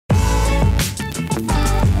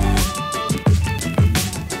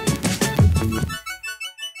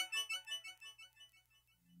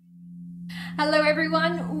Hello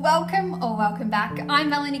everyone, welcome or welcome back.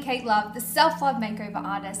 I'm Melanie COLLAB, the self-love makeover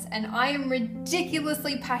artist, and I am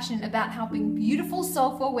ridiculously passionate about helping beautiful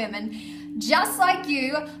soulful women just like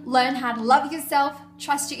you learn how to love yourself,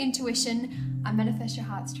 trust your intuition, and manifest your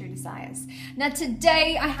heart's true desires. Now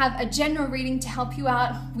today I have a general reading to help you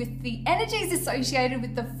out with the energies associated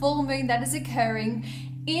with the full moon that is occurring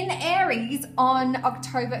in Aries on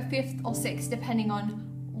October 5th or 6th, depending on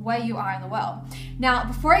where you are in the world. Now,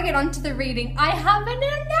 before I get on to the reading, I have an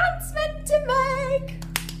announcement to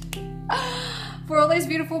make. For all those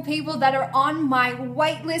beautiful people that are on my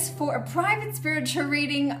wait list for a private spiritual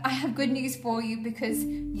reading, I have good news for you because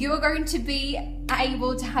you are going to be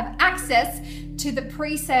able to have access to the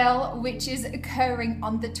pre-sale, which is occurring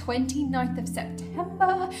on the 29th of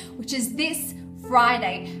September, which is this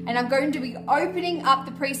Friday, and I'm going to be opening up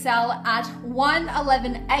the pre-sale at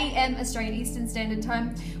 1:11 a.m. Australian Eastern Standard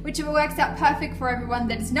Time, which works out perfect for everyone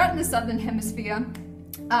that is not in the Southern Hemisphere.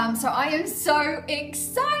 So I am so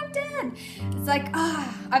excited. It's like,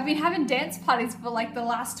 I've been having dance parties for like the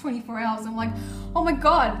last 24 hours. I'm like, oh my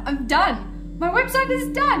God, I'm done. My website is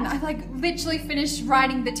done. I like literally finished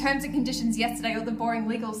writing the terms and conditions yesterday, all the boring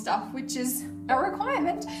legal stuff, which is a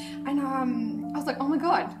requirement. And I was like, oh my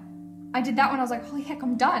God. I did that one. I was like, holy heck,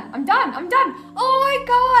 I'm done. I'm done. Oh my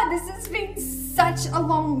God, this has been such a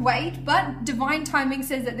long wait, but divine timing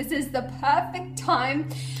says that this is the perfect time.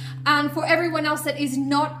 And for everyone else that is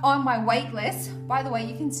not on my wait list, by the way,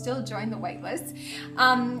 you can still join the wait list.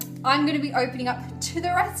 I'm going to be opening up to the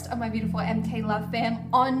rest of my beautiful MK Love fam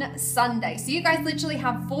on Sunday. So you guys literally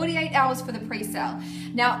have 48 hours for the pre-sale.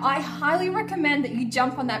 Now, I highly recommend that you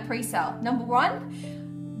jump on that pre-sale. Number one,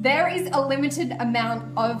 there is a limited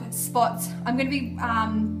amount of spots. I'm going to be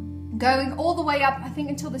going all the way up, I think,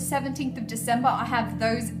 until the 17th of December. I have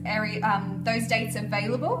those dates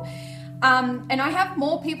available. And I have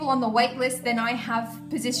more people on the wait list than I have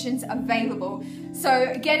positions available.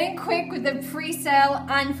 So get in quick with the pre-sale,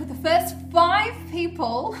 and for the first 5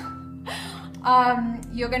 people,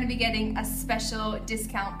 you're going to be getting a special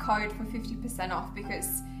discount code for 50% off,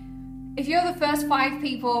 because if you're the first 5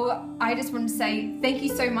 people, I just want to say thank you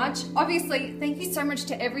so much. Obviously, thank you so much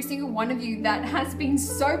to every single one of you that has been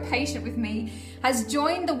so patient with me, has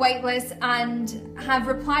joined the waitlist, and have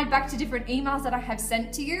replied back to different emails that I have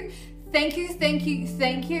sent to you. Thank you, thank you,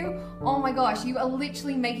 thank you. Oh my gosh, you are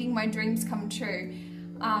literally making my dreams come true.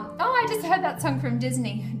 Oh, I just heard that song from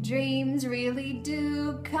Disney. Dreams really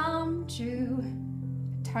do come true.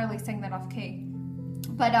 I totally sang that off key.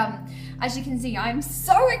 But as you can see, I'm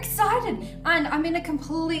so excited, and I'm in a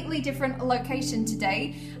completely different location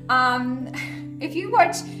today. If you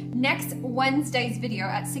watch next Wednesday's video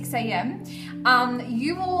at 6 a.m,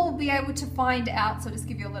 you will be able to find out, so I'll just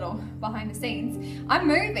give you a little behind the scenes. I'm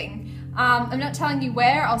moving. I'm not telling you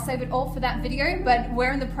where, I'll save it all for that video, but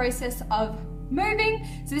we're in the process of moving.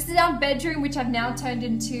 So this is our bedroom, which I've now turned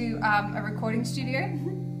into a recording studio.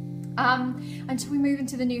 Until we move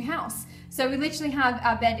into the new house. So we literally have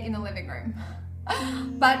our bed in the living room.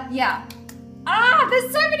 But yeah,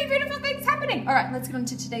 there's so many beautiful things happening. All right, let's get on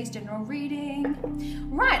to today's general reading.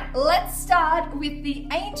 Right, let's start with the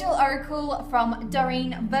Angel Oracle from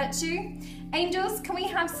Doreen Virtue. Angels, can we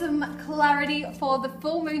have some clarity for the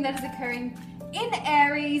full moon that is occurring in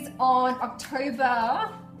Aries on October,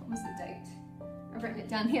 what was the date? I've written it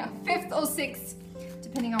down here, 5th or 6th,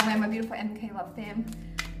 depending on where my beautiful MK Love fam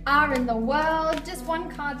are in the world. Just one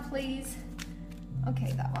card, please.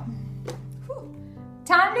 Okay, that one. Whew.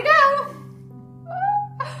 Time to go.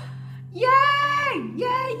 Yay!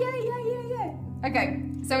 Yay! Okay,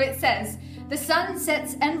 so it says, the sun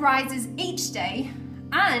sets and rises each day,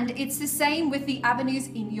 and it's the same with the avenues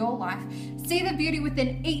in your life. See the beauty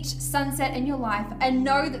within each sunset in your life, and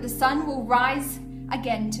know that the sun will rise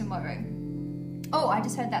again tomorrow. Oh, I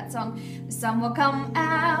just heard that song. The sun will come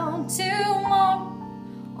out tomorrow.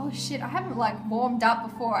 Oh shit, I haven't like warmed up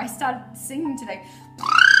before I started singing today.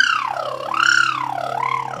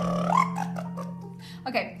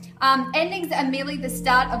 Okay, endings are merely the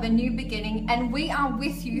start of a new beginning, and we are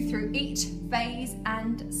with you through each phase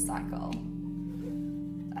and cycle.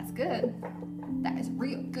 That's good. That is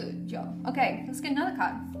real good, yo. Okay, let's get another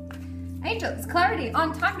card. Angels, clarity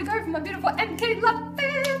on time to go for my beautiful MK Love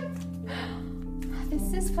fam.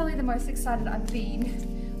 This is probably the most excited I've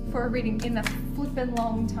been for a reading in a flippin'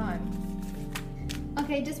 long time.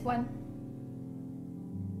 Okay, just one.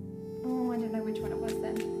 Oh, I don't know which one it was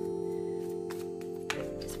then.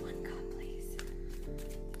 Just one card, please.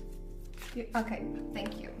 Okay,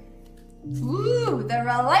 thank you. Ooh, the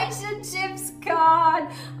relationships card.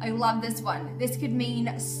 I love this one. This could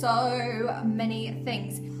mean so many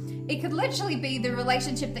things. It could literally be the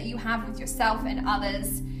relationship that you have with yourself and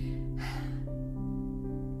others.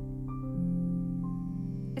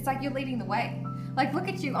 It's like you're leading the way. Like, look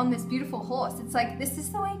at you on this beautiful horse. It's like, this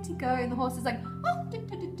is the way to go. And the horse is like, oh, do,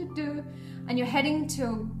 do, do, do, do. And you're heading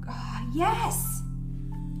to, oh, yes.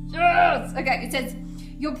 Yes. Okay, it says,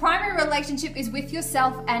 your primary relationship is with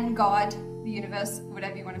yourself and God, the universe,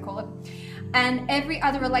 whatever you want to call it. And every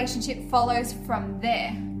other relationship follows from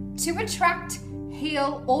there. To attract,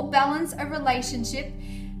 heal, or balance a relationship,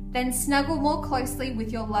 then snuggle more closely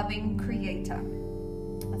with your loving creator.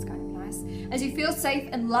 That's kind of nice. As you feel safe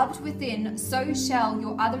and loved within, so shall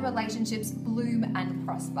your other relationships bloom and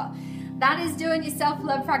prosper. That is doing your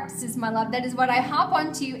self-love practices, my love. That is what I harp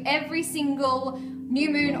on to you every single new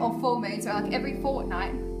moon or full moon, so like every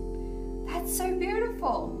fortnight. That's so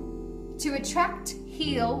beautiful. To attract,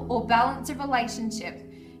 heal, or balance a relationship,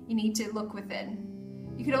 you need to look within.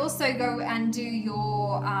 You could also go and do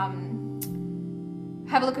your,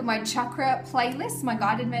 have a look at my chakra playlist, my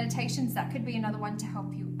guided meditations. That could be another one to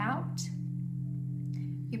help you out.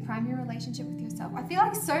 Your primary relationship with yourself. I feel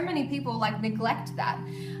like so many people like neglect that.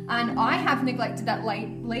 And I have neglected that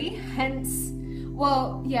lately, hence,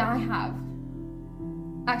 well, yeah, I have.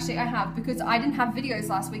 Actually, I have, because I didn't have videos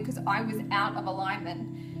last week because I was out of alignment.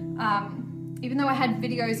 Even though I had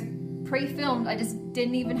videos pre-filmed, I just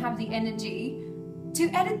didn't even have the energy to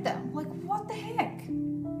edit them. Like, what the heck?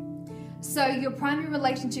 So your primary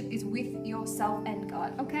relationship is with yourself and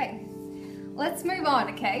God. Okay, let's move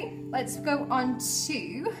on, okay? Let's go on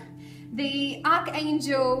to the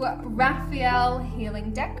Archangel Raphael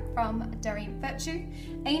healing deck from Darian Virtue.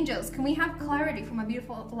 Angels, can we have clarity from my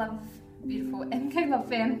beautiful MK Love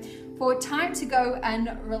fam for time to go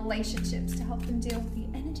and relationships to help them deal with the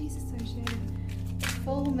energies associated with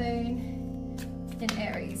full moon in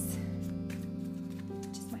Aries,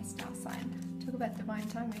 which is my star sign. Talk about divine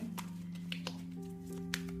timing.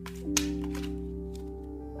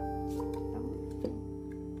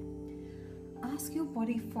 Ask your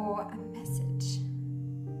body for a message.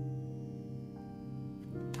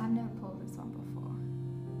 I've never pulled this one before.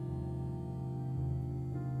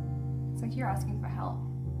 It's like you're asking for help.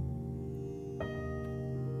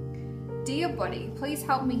 Dear body, please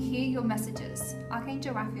help me hear your messages.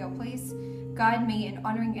 Archangel Raphael, please guide me in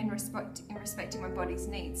honoring and respecting my body's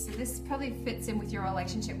needs. So this probably fits in with your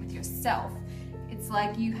relationship with yourself. It's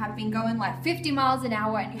like you have been going like 50 miles an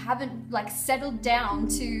hour and you haven't like settled down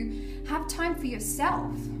to have time for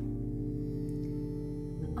yourself.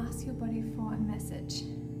 Ask your body for a message.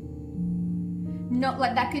 Not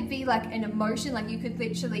like that could be like an emotion, like you could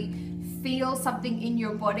literally feel something in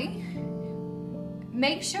your body.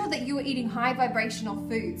 Make sure that you are eating high vibrational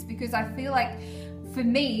foods, because I feel like for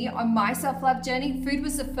me on my self-love journey, food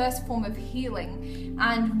was the first form of healing.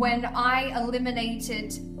 And when I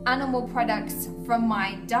eliminated animal products from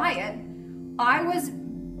my diet, I was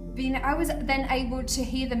then able to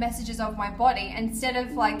hear the messages of my body instead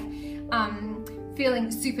of like feeling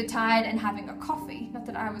super tired and having a coffee. Not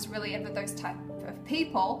that I was really ever those type of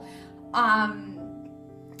people.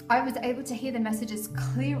 I was able to hear the messages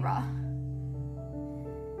clearer.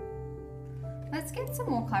 Let's get some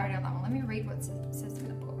more clarity on that one. Let me read what it says in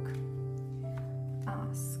the book.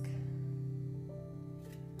 Ask.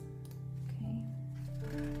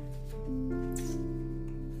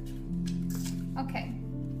 Okay.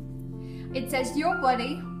 It says your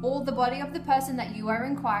body, or the body of the person that you are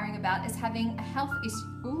inquiring about, is having a health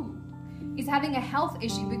issue. Is having a health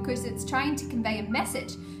issue because it's trying to convey a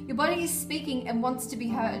message. Your body is speaking and wants to be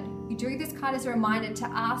heard. You drew this card as a reminder to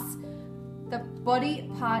ask the body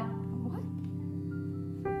part. What?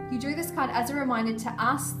 You drew this card as a reminder to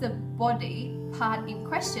ask the body part in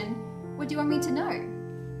question. What do you want me to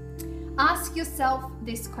know? Ask yourself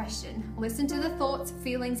this question. Listen to the thoughts,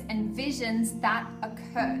 feelings, and visions that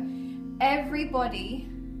occur. Every body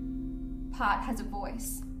part has a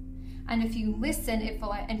voice. And if you listen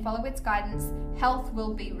and follow its guidance, health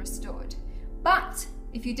will be restored. But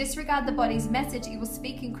if you disregard the body's message, it will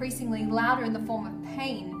speak increasingly louder in the form of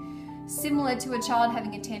pain, similar to a child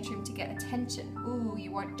having a tantrum to get attention. Ooh,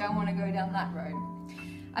 you don't want to go down that road.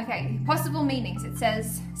 Okay, possible meanings. It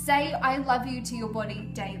says, say I love you to your body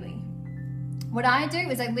daily. What I do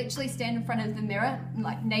is I literally stand in front of the mirror,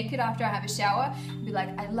 like naked after I have a shower, and be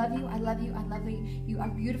like, I love you, I love you, I love you. You are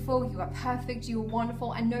beautiful, you are perfect, you are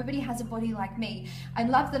wonderful, and nobody has a body like me. I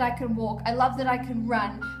love that I can walk. I love that I can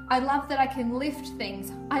run. I love that I can lift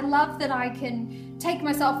things. I love that I can take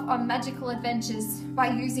myself on magical adventures by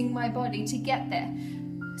using my body to get there.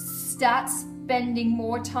 Start spending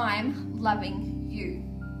more time loving you.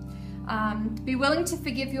 Be willing to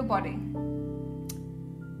forgive your body.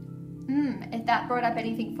 if that brought up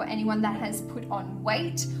anything for anyone that has put on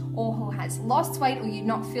weight or who has lost weight, or you're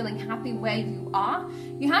not feeling happy where you are,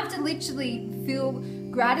 you have to literally feel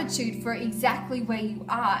gratitude for exactly where you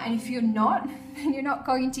are. And if you're not, then you're not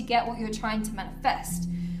going to get what you're trying to manifest.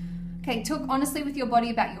 Okay, talk honestly with your body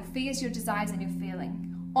about your fears, your desires, and your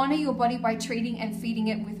feeling. Honor your body by treating and feeding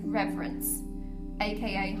it with reverence,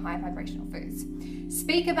 aka high vibrational foods.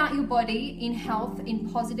 Speak about your body in health in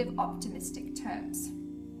positive, optimistic terms.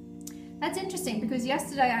 That's interesting, because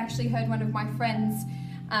yesterday I actually heard one of my friends,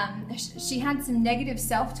 she had some negative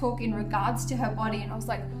self-talk in regards to her body, and I was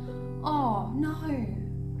like, oh no.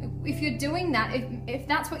 If you're doing that, if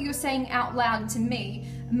that's what you're saying out loud to me,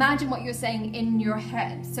 imagine what you're saying in your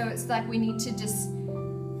head. So it's like we need to just,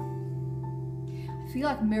 I feel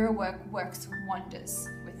like mirror work works wonders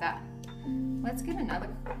with that. Let's get another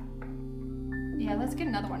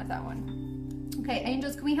one of that one. Okay,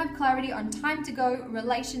 angels, can we have clarity on time to go,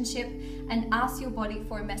 relationship, and ask your body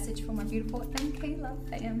for a message from my beautiful MK Love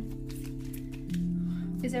fam?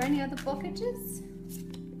 Is there any other blockages?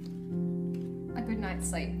 A good night's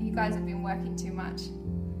sleep. You guys have been working too much.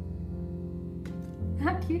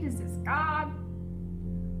 How cute is this card?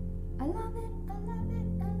 I love it, I love it,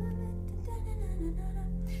 I love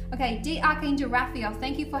it. Okay, dear Archangel Raphael,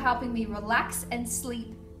 thank you for helping me relax and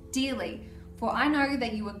sleep dearly. For I know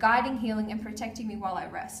that you are guiding, healing, and protecting me while I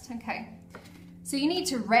rest. Okay, so you need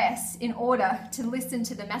to rest in order to listen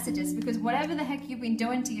to the messages, because whatever the heck you've been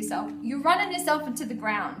doing to yourself, you're running yourself into the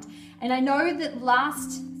ground. And I know that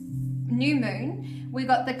last new moon, we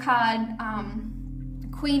got the card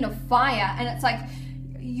Queen of Fire, and it's like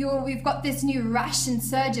we've got this new rush and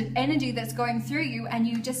surge of energy that's going through you, and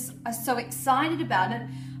you just are so excited about it,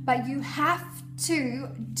 but you have to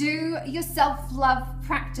do your self-love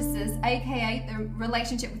practices, aka the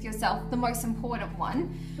relationship with yourself, the most important one,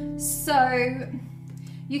 so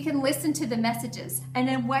you can listen to the messages. And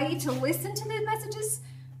a way to listen to the messages,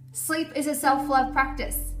 sleep is a self-love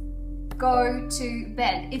practice. Go to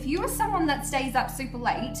bed. If you are someone that stays up super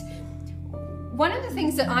late, one of the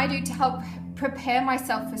things that I do to help prepare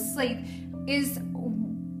myself for sleep is,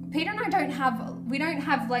 Peter and I don't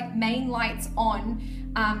have like main lights on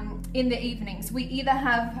in the evenings. We either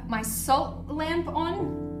have my salt lamp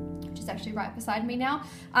on, which is actually right beside me now,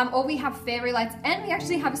 or we have fairy lights, and we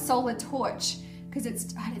actually have a solar torch, because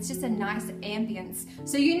it's just a nice ambience.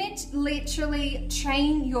 So you need to literally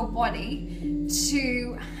train your body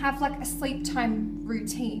to have like a sleep time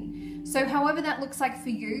routine. So however that looks like for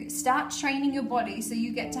you, start training your body so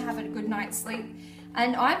you get to have a good night's sleep.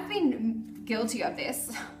 And I've been guilty of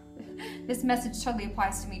this. This message totally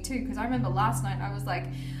applies to me too, because I remember last night I was like,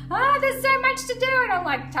 there's so much to do, and I'm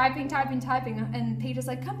like typing, and Peter's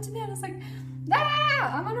like, come to me, and I was like,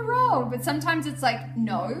 I'm on a roll. But sometimes it's like,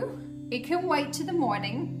 no, it can wait to the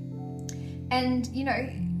morning, and you know,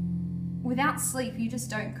 without sleep you just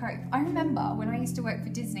don't cope. I remember when I used to work for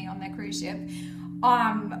Disney on their cruise ship,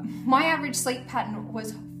 my average sleep pattern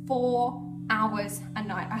was 4 hours a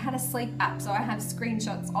night. I had a sleep app, so I have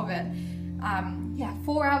screenshots of it.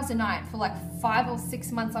 4 hours a night for like 5 or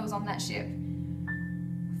 6 months I was on that ship.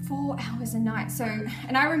 4 hours a night. So,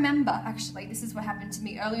 and I remember, actually, this is what happened to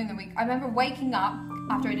me earlier in the week. I remember waking up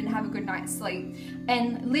after I didn't have a good night's sleep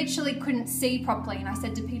and literally couldn't see properly. And I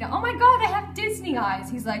said to Peter, oh my God, I have Disney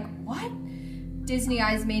eyes. He's like, what? Disney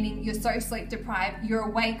eyes meaning you're so sleep deprived, you're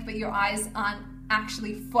awake, but your eyes aren't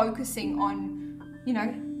actually focusing on, you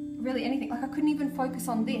know, really anything. Like I couldn't even focus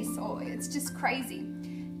on this, or it's just crazy.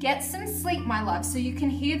 Get some sleep, my love, so you can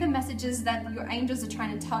hear the messages that your angels are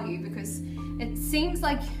trying to tell you, because it seems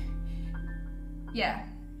like, yeah,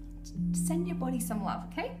 send your body some love,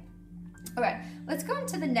 okay? All right, let's go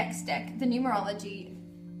into the next deck, the numerology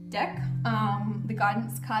deck, the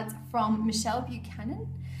guidance cards from Michelle Buchanan.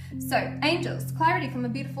 So, angels, clarity from a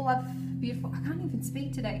beautiful love, beautiful, I can't even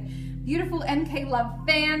speak today, beautiful MK Love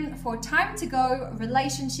fan for time to go,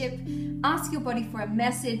 relationship, ask your body for a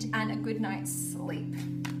message, and a good night's sleep.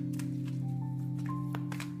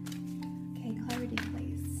 Okay, clarity,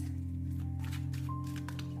 please.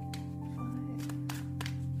 5,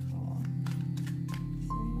 4,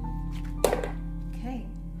 3. Okay.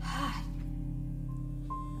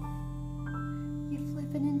 Your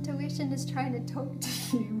flippin' intuition is trying to talk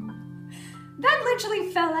to you. That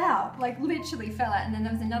literally fell out, like literally fell out. And then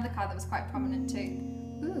there was another card that was quite prominent too.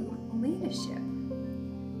 Ooh, leadership.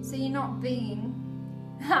 So you're not being,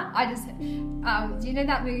 do you know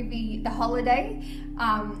that movie, The Holiday,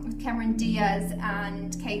 with Cameron Diaz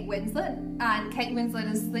and Kate Winslet? And Kate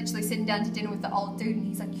Winslet is literally sitting down to dinner with the old dude, and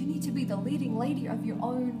he's like, you need to be the leading lady of your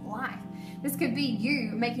own life. This could be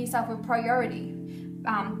you making yourself a priority.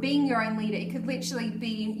 being your own leader. It could literally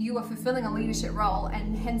be you are fulfilling a leadership role,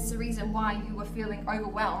 and hence the reason why you are feeling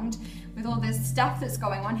overwhelmed with all this stuff that's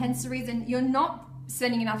going on. Hence the reason you're not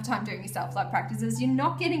spending enough time doing your self-love practices, you're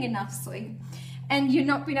not getting enough sleep, and you're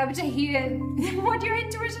not being able to hear what your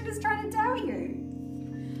intuition is trying to tell you.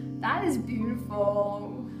 That is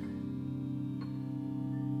beautiful.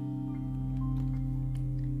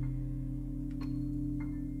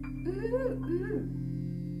 Ooh.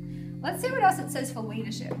 Let's see what else it says for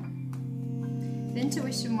leadership. The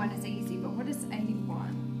intuition one is easy, but what is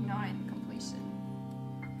 81? 9, completion.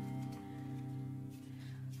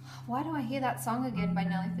 Why do I hear that song again by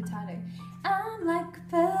Nelly Furtado? I'm like a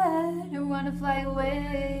bird, I wanna fly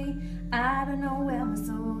away. I don't know where my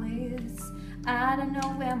soul is. I don't know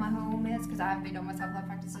where my home is, because I haven't been on my self-love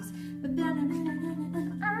practices. But I'm like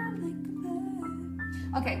a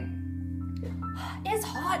bird. Okay. It's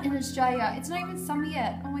hot in Australia. It's not even summer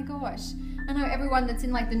yet. Oh my gosh. I know everyone that's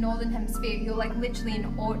in like the northern hemisphere, you're like literally in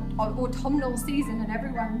autumnal season, and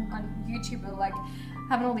everyone on YouTube are like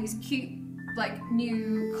having all these cute like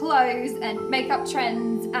new clothes and makeup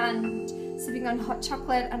trends and sipping on hot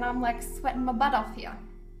chocolate, and I'm like sweating my butt off here.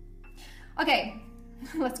 Okay,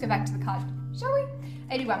 let's go back to the card, shall we?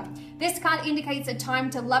 81. This card indicates a time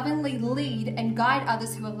to lovingly lead and guide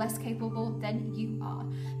others who are less capable than you are.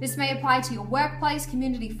 This may apply to your workplace,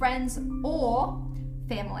 community, friends, or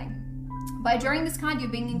family. By drawing this card, you're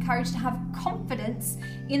being encouraged to have confidence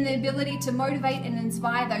in the ability to motivate and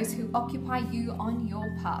inspire those who occupy you on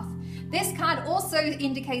your path. This card also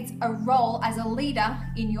indicates a role as a leader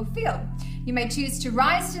in your field. You may choose to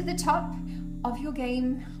rise to the top of your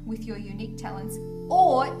game with your unique talents,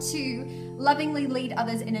 or to lovingly lead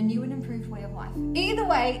others in a new and improved way of life. Either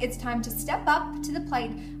way, it's time to step up to the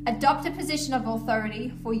plate, adopt a position of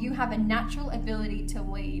authority, for you have a natural ability to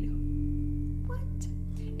lead. What?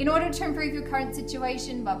 In order to improve your current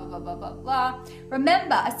situation, blah, blah, blah, blah, blah, blah.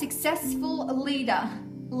 Remember, a successful leader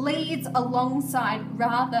leads alongside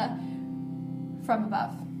rather from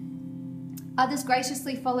above. Others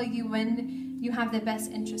graciously follow you when you have their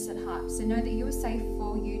best interests at heart. So know that you are safe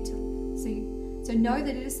for you to, so know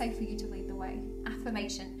that it is safe for you to lead the way.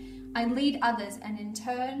 Affirmation. I lead others, and in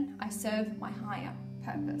turn, I serve my higher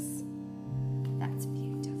purpose. That's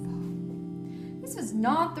beautiful. This is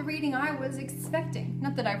not the reading I was expecting.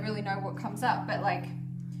 Not that I really know what comes up, but like,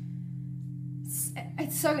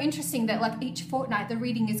 it's so interesting that like each fortnight the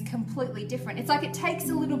reading is completely different. It's like it takes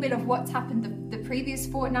a little bit of what's happened the previous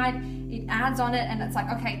fortnight, it adds on it, and it's like,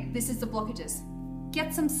 okay, this is the blockages.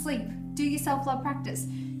 Get some sleep. Do your self-love practice.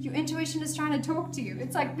 Your intuition is trying to talk to you.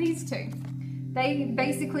 It's like these two. They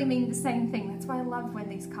basically mean the same thing. That's why I love when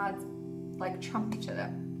these cards like trump each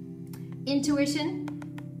other. Intuition,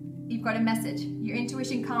 you've got a message. Your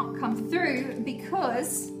intuition can't come through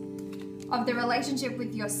because of the relationship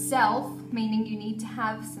with yourself, meaning you need to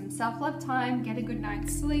have some self-love time, get a good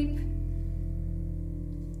night's sleep.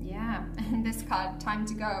 Yeah, and this card, time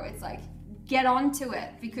to go. It's like, get onto it,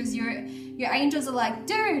 because your angels are like,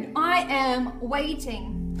 dude, I am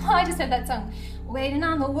waiting. I just heard that song. Waiting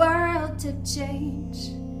on the world to change.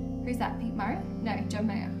 Who's that, Pete Murray? No, John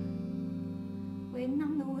Mayer. Waiting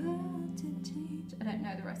on the world to change. I don't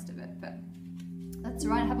know the rest of it, but that's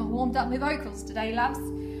right. I haven't warmed up my vocals today, loves.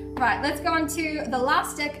 Right, let's go on to the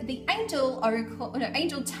last deck, the Angel Oracle, no,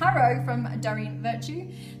 Angel Tarot from Doreen Virtue,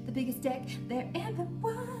 the biggest deck there ever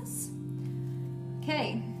was.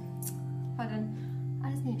 Okay, hold on.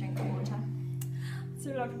 I just need a drink of water. See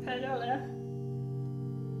what I prepared earlier.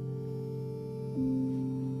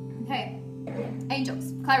 Okay,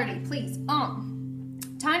 angels, clarity, please, on.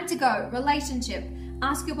 Time to go, relationship,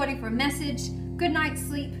 ask your body for a message, good night's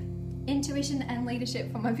sleep, intuition and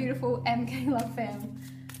leadership from my beautiful MK Love fam.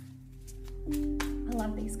 I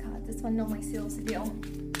love these cards. This one normally seals the deal.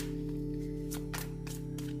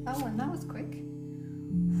 Oh, and that was quick.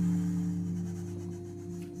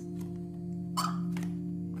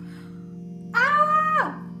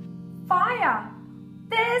 Ah! Fire!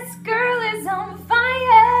 This girl is on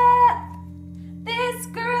fire! This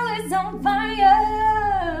girl is on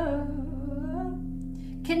fire!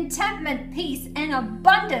 Contentment, peace, and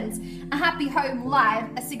abundance. A happy home life,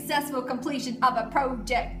 a successful completion of a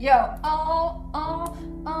project. Yo, oh.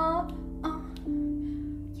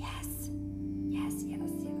 Yes.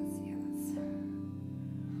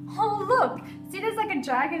 Oh, look. See, there's like a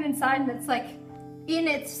dragon inside that's like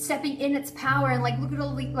stepping in its power, and like, look at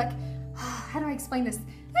all the, like, how do I explain this?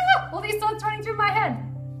 All these thoughts running through my head.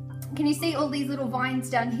 Can you see all these little vines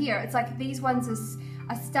down here? It's like these ones are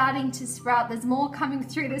starting to sprout. There's more coming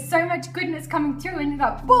through. There's so much goodness coming through, and you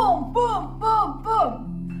got boom, boom, boom,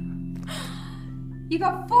 boom. You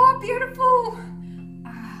got 4 beautiful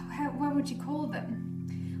what would you call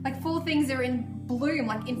them? Like 4 things are in bloom,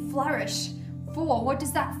 like in flourish. 4, what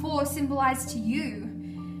does that 4 symbolize to you?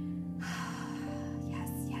 Yes,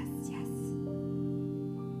 yes, yes.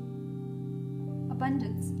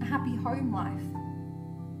 Abundance, a happy home life,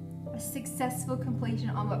 a successful completion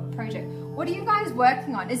of a project. What are you guys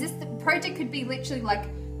working on? Is this the project? Could be literally like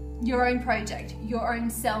your own project, your own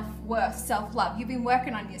self-worth, self-love. You've been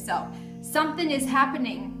working on yourself. Something is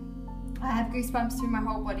happening. I have goosebumps through my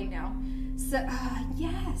whole body now. So,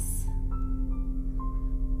 yes.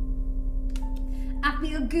 I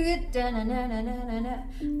feel good. Da, na, na, na, na, na.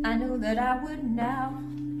 I know that I would now.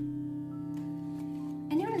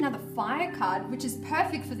 And you're another fire card, which is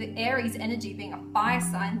perfect for the Aries energy, being a fire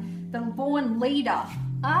sign, the born leader.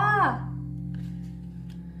 Ah.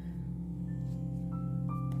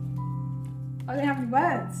 I don't have any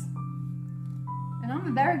words. And I'm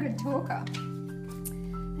a very good talker.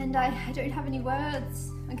 And I don't have any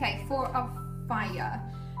words. Okay, 4 of fire.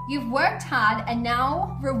 You've worked hard and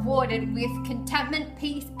now rewarded with contentment,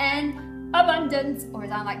 peace, and abundance, or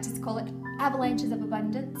as I like to call it, avalanches of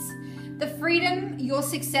abundance. The freedom your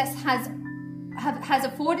success has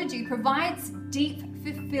afforded you provides deep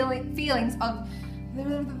feelings of I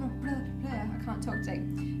can't talk today.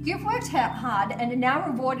 You've worked hard and are now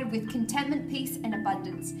rewarded with contentment, peace, and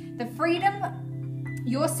abundance. The freedom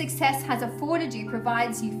your success has afforded you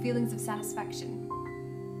provides you feelings of satisfaction.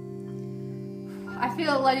 I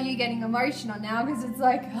feel a lot of you getting emotional now because it's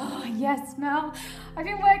like, oh yes, Mel, I've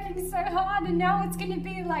been working so hard and now it's going to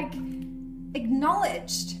be like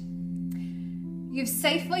acknowledged. You've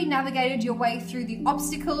safely navigated your way through the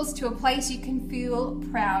obstacles to a place you can feel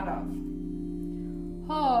proud of.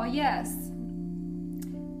 Oh yes.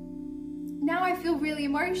 Now I feel really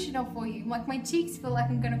emotional for you. Like my cheeks feel like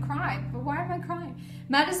I'm gonna cry. But why am I crying?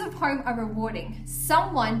 Matters of home are rewarding.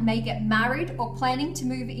 Someone may get married or planning to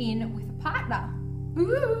move in with a partner.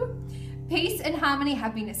 Ooh. Peace and harmony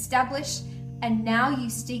have been established and now you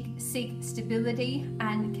seek stability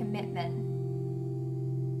and commitment.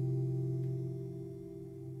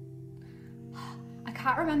 I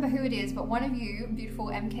can't remember who it is, but one of you, beautiful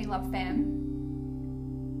MK Love fam,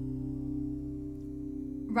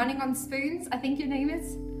 Running on Spoons, I think your name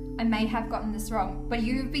is. I may have gotten this wrong, but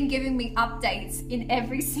you've been giving me updates in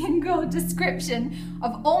every single description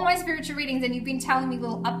of all my spiritual readings, and you've been telling me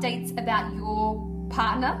little updates about your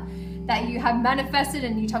partner that you have manifested,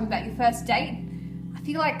 and you told me about your first date. I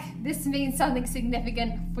feel like this means something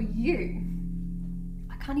significant for you.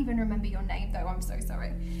 I can't even remember your name though, I'm so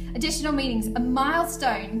sorry. Additional meanings, a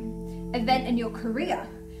milestone event in your career,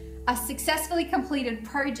 a successfully completed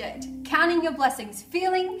project, counting your blessings,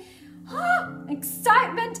 feeling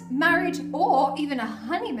excitement, marriage, or even a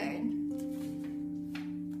honeymoon.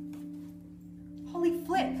 Holy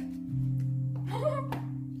flip.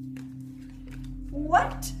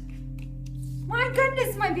 What? My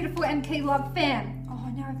goodness, my beautiful MK Love fam.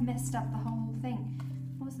 Oh, now I've messed up the whole thing.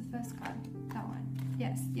 What was the first card? That one.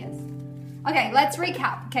 Yes, yes. Okay, let's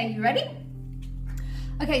recap. Okay, you ready?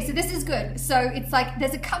 Okay, so this is good. So it's like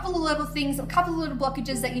there's a couple of little things, a couple of little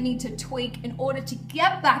blockages that you need to tweak in order to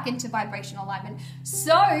get back into vibration alignment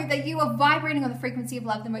so that you are vibrating on the frequency of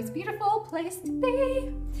love, the most beautiful place to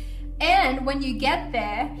be. And when you get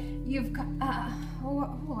there, you've got, I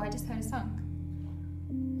just heard a song.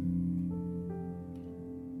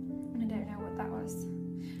 I don't know what that was.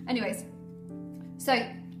 Anyways, so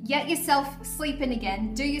get yourself sleeping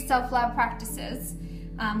again, do your self-love practices.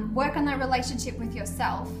 Work on that relationship with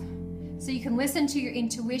yourself so you can listen to your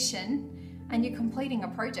intuition and you're completing a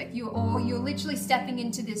project. You're literally stepping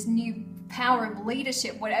into this new power of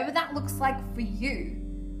leadership, whatever that looks like for you.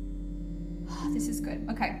 Oh, this is good.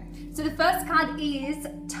 Okay, so the first card is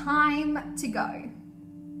time to go.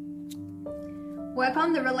 Work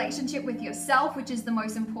on the relationship with yourself, which is the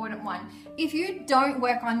most important one. If you don't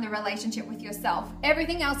work on the relationship with yourself,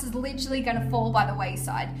 everything else is literally going to fall by the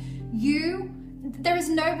wayside. There is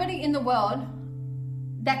nobody in the world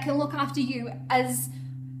that can look after you as,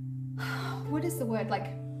 what is the word? Like,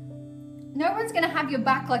 no one's going to have your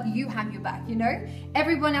back like you have your back, you know?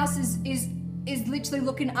 Everyone else is literally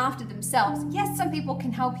looking after themselves. Yes, some people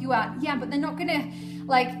can help you out. Yeah, but they're not going to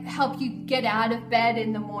like help you get out of bed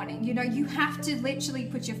in the morning. You know, you have to literally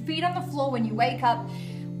put your feet on the floor when you wake up,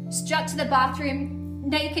 strut to the bathroom,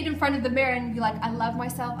 naked in front of the mirror and be like, I love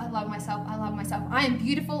myself, I love myself, I love myself. I am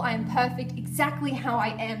beautiful, I am perfect, exactly how I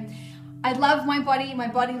am. I love my body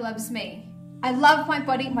loves me. I love my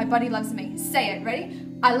body loves me. Say it, ready?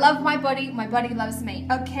 I love my body loves me.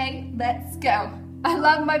 Okay, let's go. I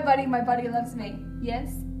love my body loves me.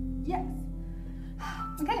 Yes, yes.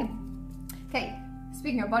 Okay,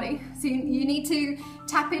 speaking of body, so you need to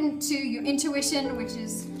tap into your intuition, which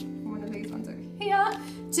is one of these ones over here,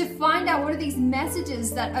 to find out what are these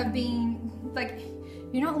messages that are being, like,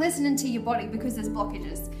 you're not listening to your body because there's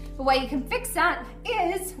blockages. The way you can fix that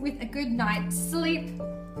is with a good night's sleep.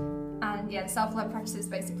 And yeah, the self-love practice is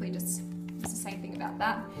basically just the same thing about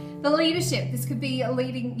that. The leadership, this could be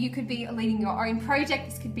you could be leading your own project.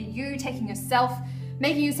 This could be you taking yourself,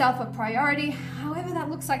 making yourself a priority. However that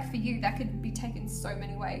looks like for you, that could be taken so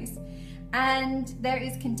many ways. And there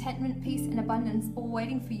is contentment, peace, and abundance all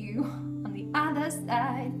waiting for you on the other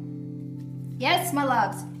side. Yes, my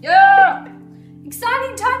loves. Yeah!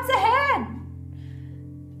 Exciting times ahead!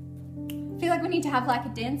 I feel like we need to have like a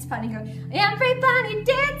dance party and go, everybody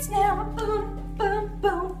dance now! Boom, boom,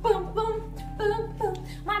 boom, boom, boom, boom, boom.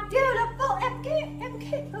 My beautiful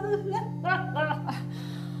MK.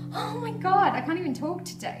 Oh my God, I can't even talk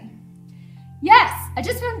today. Yes, I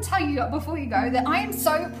just want to tell you before you go that I am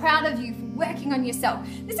so proud of you for working on yourself.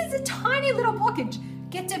 This is a tiny little blockage.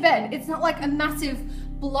 Get to bed. It's not like a massive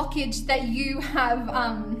blockage that you have,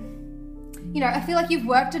 I feel like you've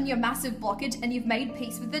worked on your massive blockage and you've made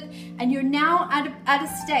peace with it, and you're now at a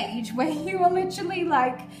stage where you are literally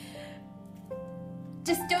like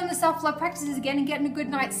just doing the self-love practices again and getting a good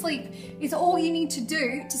night's sleep is all you need to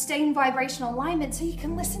do to stay in vibrational alignment so you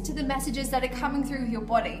can listen to the messages that are coming through your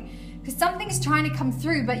body. Because something's trying to come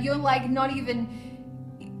through, but you're like you're not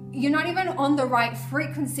even on the right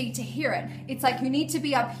frequency to hear it. It's like you need to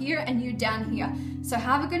be up here and you're down here. So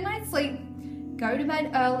have a good night's sleep. Go to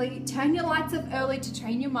bed early, turn your lights up early to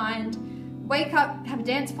train your mind, wake up, have a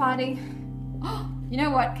dance party. You know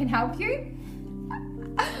what can help you?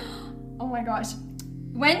 Oh my gosh.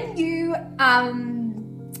 When you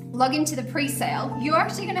log into the pre-sale, you're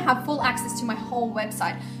actually gonna have full access to my whole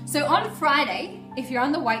website. So on Friday, if you're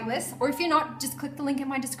on the waitlist, or if you're not, just click the link in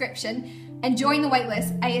my description and join the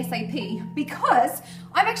waitlist ASAP, because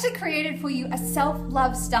I've actually created for you a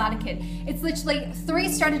self-love starter kit. It's literally 3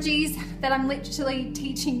 strategies that I'm literally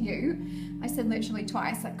teaching you. I said literally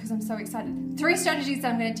twice because I'm so excited. 3 strategies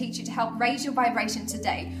that I'm going to teach you to help raise your vibration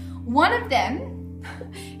today. One of them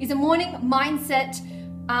is a morning mindset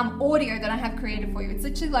audio that I have created for you. It's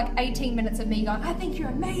literally like 18 minutes of me going, I think you're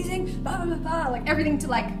amazing, blah, blah, blah, like everything to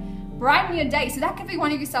like brighten your day. So that could be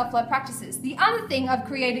one of your self-love practices. The other thing I've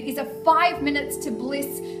created is a 5 minutes to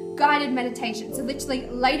bliss guided meditation. So literally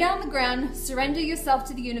lay down on the ground, surrender yourself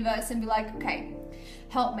to the universe and be like, okay,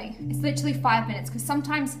 help me. It's literally 5 minutes because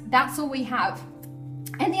sometimes that's all we have.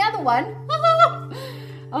 And the other one,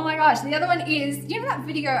 oh my gosh, the other one is, you know that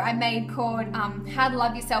video I made called How to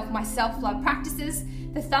Love Yourself, My Self-Love Practices?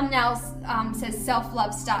 The thumbnail says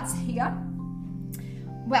self-love starts here.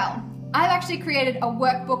 Well, I've actually created a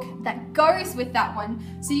workbook that goes with that one,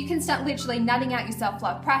 so you can start literally nutting out your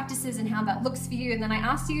self-love practices and how that looks for you. And then I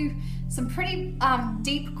asked you some pretty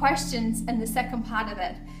deep questions in the second part of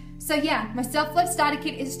it. So yeah, my self-love starter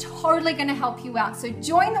kit is totally going to help you out. So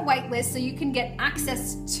join the waitlist so you can get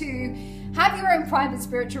access to have your own private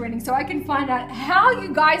spiritual reading, so I can find out how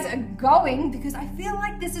you guys are going, because I feel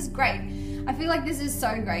like this is great. I feel like this is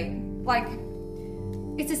so great. Like,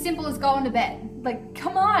 it's as simple as going to bed. Like,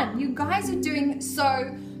 come on, you guys are doing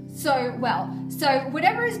so well. So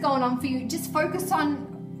whatever is going on for you, just focus on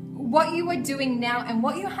what you are doing now and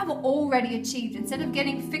what you have already achieved, instead of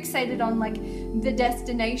getting fixated on like the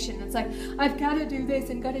destination. It's like, I've got to do this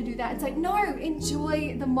and got to do that. It's like, no,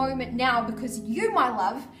 enjoy the moment now, because you, my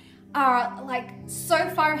love, are like so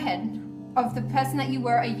far ahead of the person that you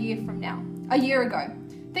were a year ago.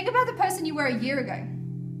 Think about the person you were a year ago.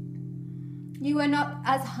 You are not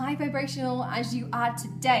as high vibrational as you are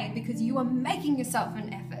today because you are making yourself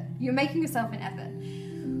an effort. You're making yourself an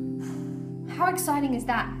effort. How exciting is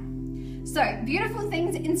that? So, beautiful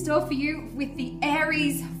things in store for you with the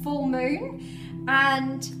Aries full moon.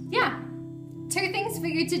 And yeah, 2 things for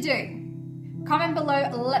you to do. Comment below,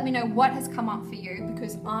 let me know what has come up for you,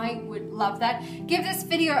 because I would love that. Give this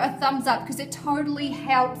video a thumbs up because it totally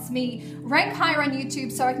helps me rank higher on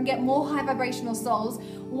YouTube so I can get more high vibrational souls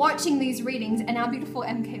watching these readings, and our beautiful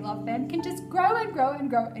MK Love fam can just grow and grow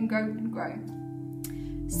and grow and grow and grow.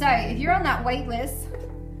 So if you're on that wait list,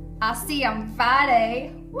 I'll see you on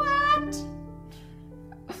Friday. What?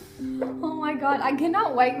 Oh my God, I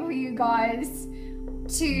cannot wait for you guys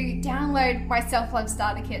to download my self-love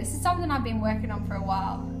starter kit. This is something I've been working on for a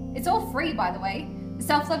while. It's all free, by the way. The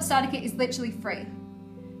self-love starter kit is literally free.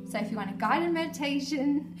 So if you want a guided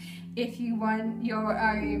meditation, if you want your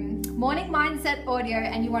own morning mindset audio,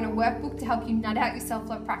 and you want a workbook to help you nut out your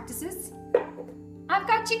self-love practices, I've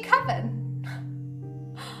got you covered.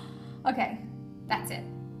 Okay, that's it.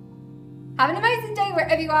 Have an amazing day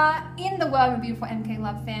wherever you are in the world, my beautiful MK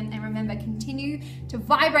Love fam. And remember, continue to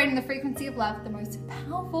vibrate in the frequency of love, the most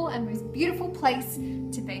powerful and most beautiful place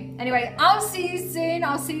to be. Anyway, I'll see you soon.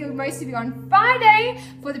 I'll see you, most of you, on Friday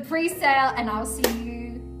for the pre-sale, and I'll see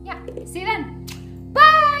you, see you then.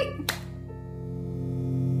 Bye!